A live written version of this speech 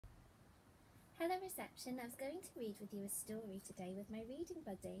Hello reception, I was going to read with you a story today with my reading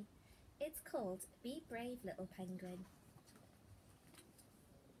buddy. It's called Be Brave Little Penguin.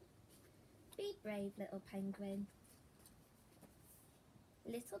 Be brave little penguin.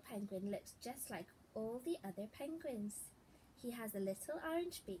 Little penguin looks just like all the other penguins. He has a little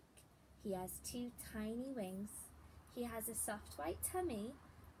orange beak. He has 2 tiny wings. He has a soft white tummy,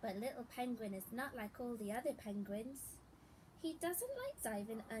 but little penguin is not like all the other penguins. He doesn't like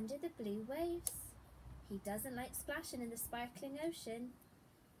diving under the blue waves. He doesn't like splashing in the sparkling ocean.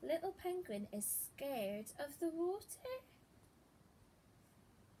 Little penguin is scared of the water.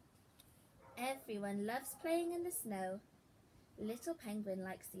 Everyone loves playing in the snow. Little penguin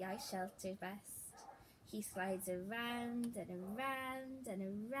likes the ice shelter best. He slides around and around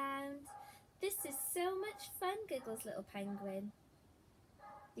and around. This is so much fun, giggles little penguin.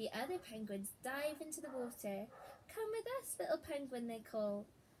 The other penguins dive into the water. Come with us, little penguin, they call.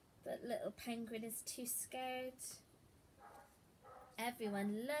 But little penguin is too scared.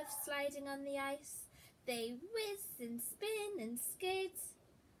 Everyone loves sliding on the ice. They whiz and spin and skid.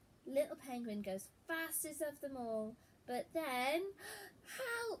 Little penguin goes fastest of them all. But then,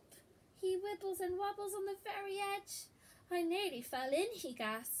 help! He wibbles and wobbles on the very edge. I nearly fell in, he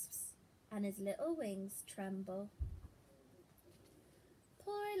gasps, and his little wings tremble.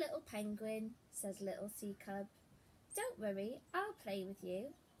 Poor little penguin, says little sea cub. Don't worry, I'll play with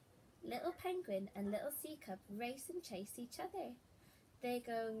you. Little penguin and little sea cub race and chase each other. They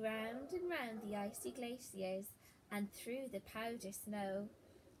go round and round the icy glaciers and through the powder snow.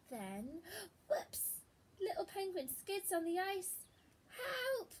 Then, whoops! Little penguin skids on the ice.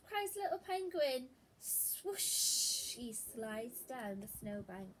 Help! Cries little penguin. Swoosh! He slides down the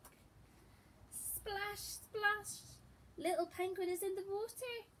snowbank. Splash, splash! Little penguin is in the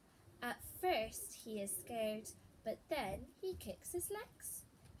water. At first he is scared, but then he kicks his legs.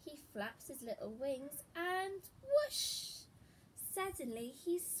 He flaps his little wings and whoosh! Suddenly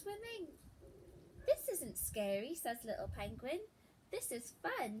he's swimming. This isn't scary, says little penguin. This is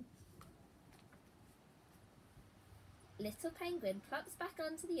fun. Little penguin plops back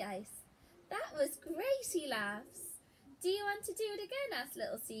onto the ice. That was great, he laughs. Do you want to do it again, asks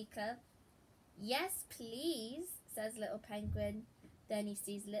little sea cub. Yes, please, says little penguin. Then he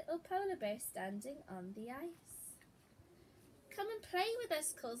sees little polar bear standing on the ice. Come and play with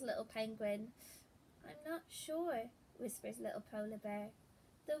us, calls little penguin. I'm not sure, whispers little polar bear.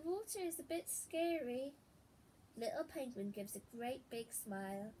 The water is a bit scary. Little penguin gives a great big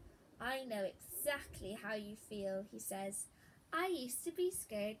smile. I know exactly how you feel, he says. I used to be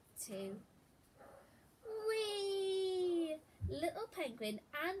scared too. Whee! Little penguin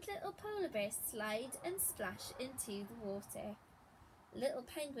and little polar bear slide and splash into the water. Little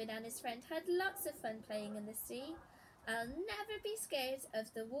penguin and his friend had lots of fun playing in the sea. I'll never be scared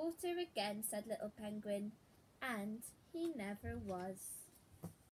of the water again, said little penguin. And he never was.